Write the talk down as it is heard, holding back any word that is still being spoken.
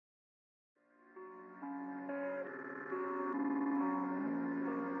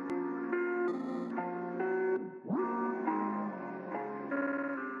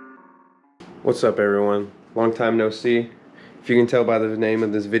What's up, everyone? Long time no see. If you can tell by the name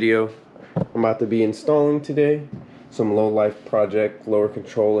of this video, I'm about to be installing today some LowLifeProject lower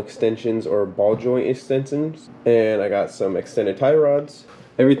control extensions or ball joint extensions, and I got some extended tie rods.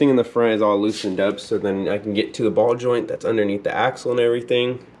 Everything in the front is all loosened up so then I can get to the ball joint that's underneath the axle and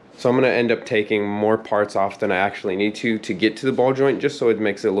everything. So I'm going to end up taking more parts off than I actually need to get to the ball joint, just so it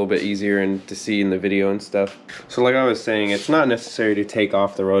makes it a little bit easier and to see in the video and stuff. So like I was saying, it's not necessary to take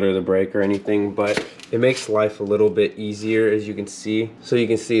off the rotor, the brake, or anything, but it makes life a little bit easier, as you can see. So you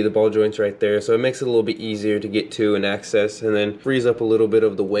can see the ball joints right there, so it makes it a little bit easier to get to and access, and then frees up a little bit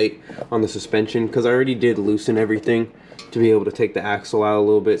of the weight on the suspension, because I already did loosen everything to be able to take the axle out a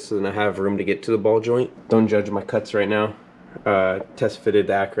little bit, so then I have room to get to the ball joint. Don't judge my cuts right now. Test fitted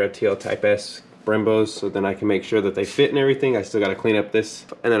the Acura TL Type S Brembos, so then I can make sure that they fit and everything. I still got to clean up this,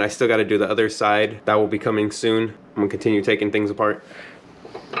 and then I still got to do the other side. That will be coming soon. I'm gonna continue taking things apart.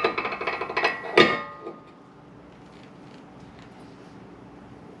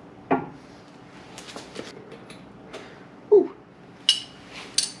 Whew.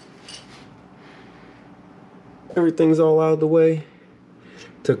 Everything's all out of the way.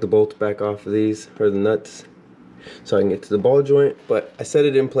 Took the bolts back off of these, or the nuts, so I can get to the ball joint, but I set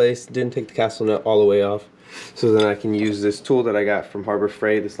it in place, didn't take the castle nut all the way off, so then I can use this tool that I got from Harbor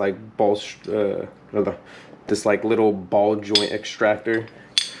Freight, this like this like little ball joint extractor.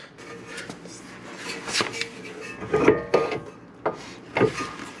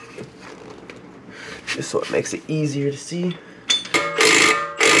 Just so it makes it easier to see.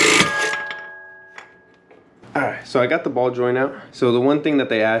 Alright, so I got the ball joint out. So the one thing that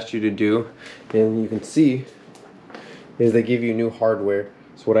they asked you to do, and you can see, is they give you new hardware.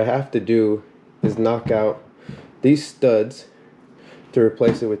 So what I have to do is knock out these studs to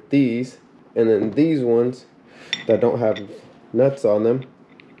replace it with these, and then these ones that don't have nuts on them,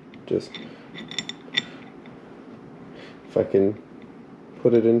 just if I can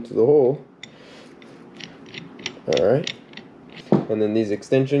put it into the hole. Alright, and then these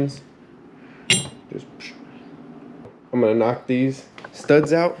extensions, just I'm gonna knock these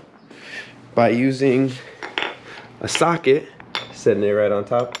studs out by using a socket, setting it right on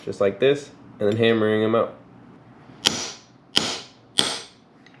top, just like this, and then hammering them out.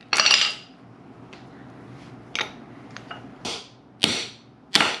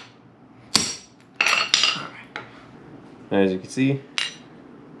 As you can see,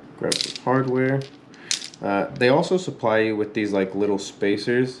 grab some hardware. They also supply you with these like little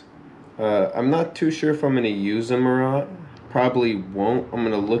spacers. I'm not too sure if I'm going to use them or not. Probably won't. I'm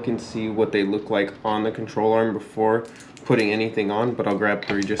going to look and see what they look like on the control arm before putting anything on, but I'll grab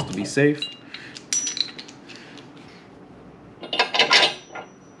 3 just to be safe.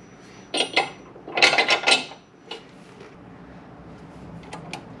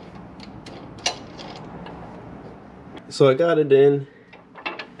 So I got it in,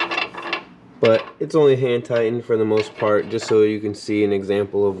 but it's only hand tightened for the most part, just so you can see an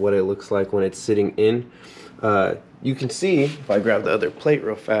example of what it looks like when it's sitting in. You can see, if I grab the other plate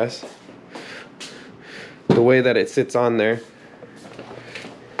real fast, the way that it sits on there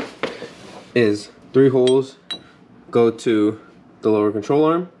is 3 holes go to the lower control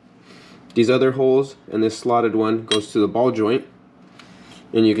arm. These other holes and this slotted one goes to the ball joint.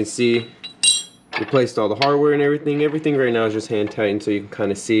 And you can see replaced all the hardware and everything. Everything right now is just hand tightened, so you can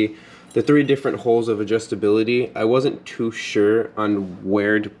kind of see the 3 different holes of adjustability. I wasn't too sure on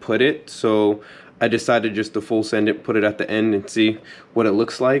where to put it, so I decided just to full send it, put it at the end, and see what it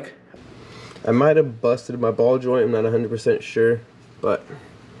looks like. I might have busted my ball joint, I'm not 100% sure, but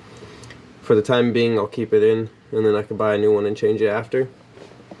for the time being I'll keep it in, and then I can buy a new one and change it after.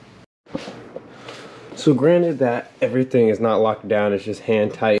 So granted that everything is not locked down, it's just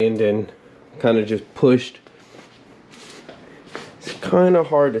hand tightened and kind of just pushed. It's kind of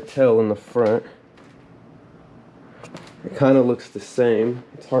hard to tell in the front. It kind of looks the same.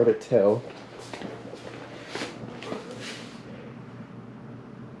 It's hard to tell.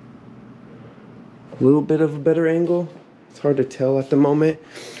 A little bit of a better angle. It's hard to tell at the moment.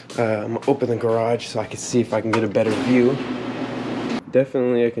 I'm gonna open the garage so I can see if I can get a better view.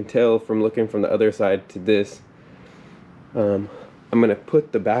 Definitely I can tell from looking from the other side to this. I'm gonna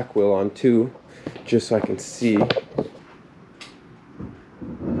put the back wheel on too, just so I can see.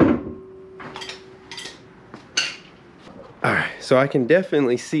 Alright, so I can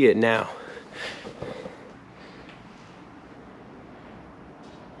definitely see it now.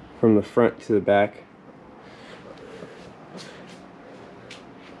 From the front to the back.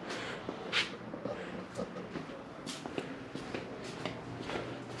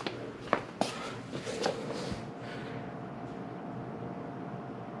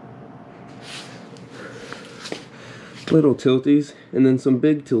 little tilties and then some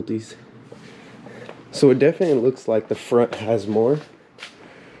big tilties. So it definitely looks like the front has more.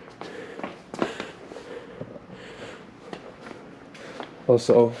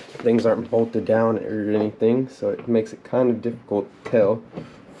 Also, things aren't bolted down or anything, so it makes it kind of difficult to tell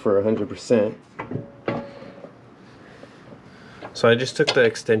for 100%. So I just took the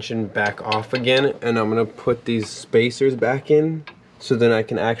extension back off again, and I'm gonna put these spacers back in so then I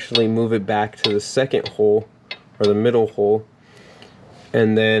can actually move it back to the second hole or the middle hole,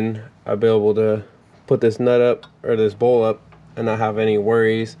 and then I'll be able to put this nut up or this bowl up and not have any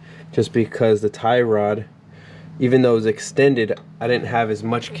worries, just because the tie rod, even though it was extended, I didn't have as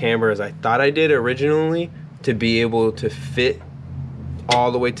much camber as I thought I did originally to be able to fit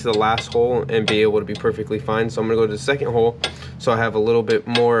all the way to the last hole and be able to be perfectly fine. So I'm gonna go to the second hole so I have a little bit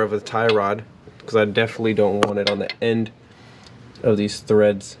more of a tie rod, because I definitely don't want it on the end of these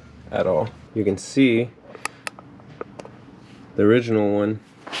threads at all. You can see the original one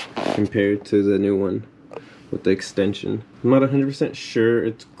compared to the new one with the extension. I'm not 100% sure.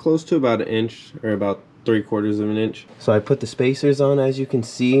 It's close to about an inch or about 3/4 of an inch. So I put the spacers on, as you can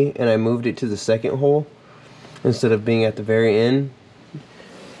see, and I moved it to the second hole instead of being at the very end.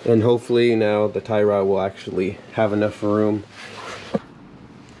 And hopefully now the tie rod will actually have enough room.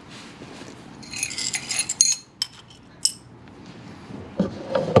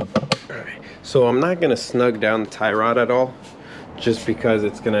 Alright, so I'm not gonna snug down the tie rod at all, just because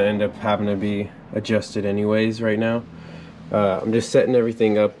it's gonna end up having to be adjusted anyways right now. I'm just setting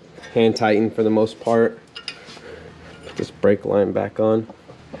everything up, hand tightened for the most part. Put this brake line back on.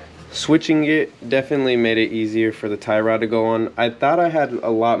 Switching it definitely made it easier for the tie rod to go on. I thought I had a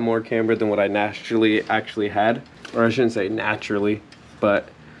lot more camber than what I naturally actually had, or I shouldn't say naturally, but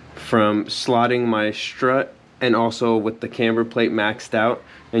from slotting my strut and also with the camber plate maxed out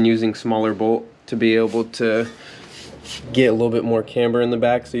and using smaller bolt to be able to get a little bit more camber in the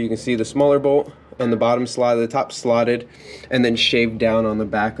back. So you can see the smaller bolt and the bottom slot, the top slotted, and then shaved down on the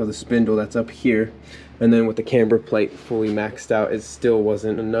back of the spindle that's up here. And then with the camber plate fully maxed out, it still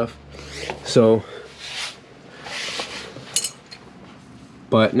wasn't enough. So,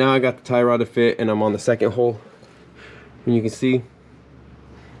 but now I got the tie rod to fit, and I'm on the second hole. And you can see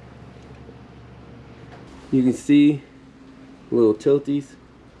little tilties.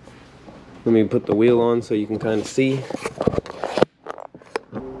 Let me put the wheel on so you can kind of see.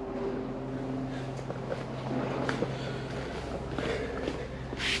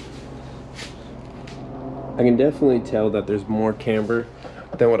 I can definitely tell that there's more camber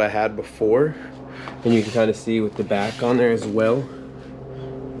than what I had before, and you can kind of see with the back on there as well.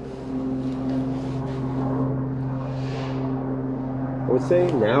 I would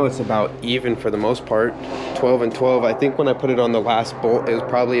say now it's about even for the most part, 12 and 12. I think when I put it on the last bolt, it was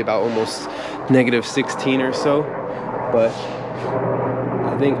probably about almost -16 or so, but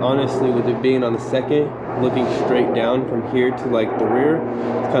I think honestly with it being on the second, looking straight down from here to like the rear,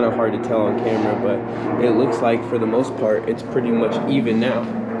 it's kind of hard to tell on camera, but it looks like for the most part it's pretty much even now.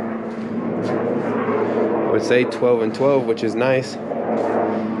 I would say 12 and 12, which is nice.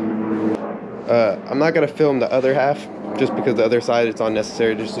 I'm not gonna film the other half just because the other side it's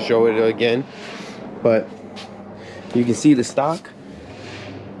unnecessary just to show it again, but you can see the stock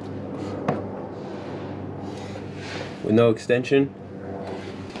with no extension,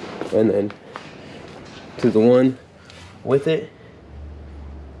 and then to the one with it.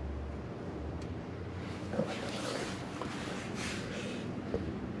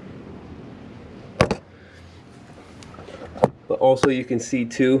 But also you can see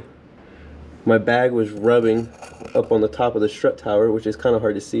too, my bag was rubbing up on the top of the strut tower, which is kind of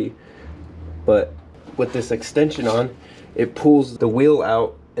hard to see, but with this extension on, it pulls the wheel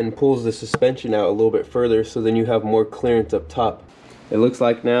out and pulls the suspension out a little bit further, so then you have more clearance up top. It looks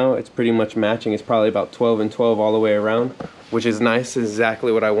like now it's pretty much matching. It's probably about 12 and 12 all the way around, which is nice,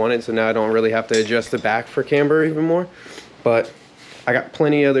 exactly what I wanted. So now I don't really have to adjust the back for camber even more. But I got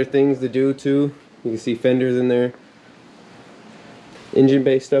plenty of other things to do too. You can see fenders in there. Engine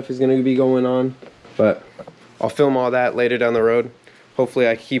bay stuff is gonna be going on, but I'll film all that later down the road. Hopefully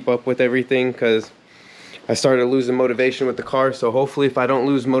I keep up with everything, because I started losing motivation with the car. So hopefully if I don't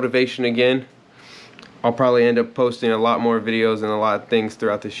lose motivation again, I'll probably end up posting a lot more videos and a lot of things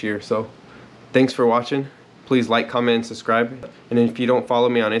throughout this year. So thanks for watching. Please like, comment, and subscribe. And if you don't follow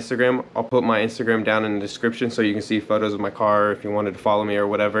me on Instagram, I'll put my Instagram down in the description so you can see photos of my car if you wanted to follow me or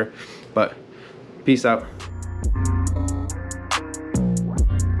whatever. But peace out.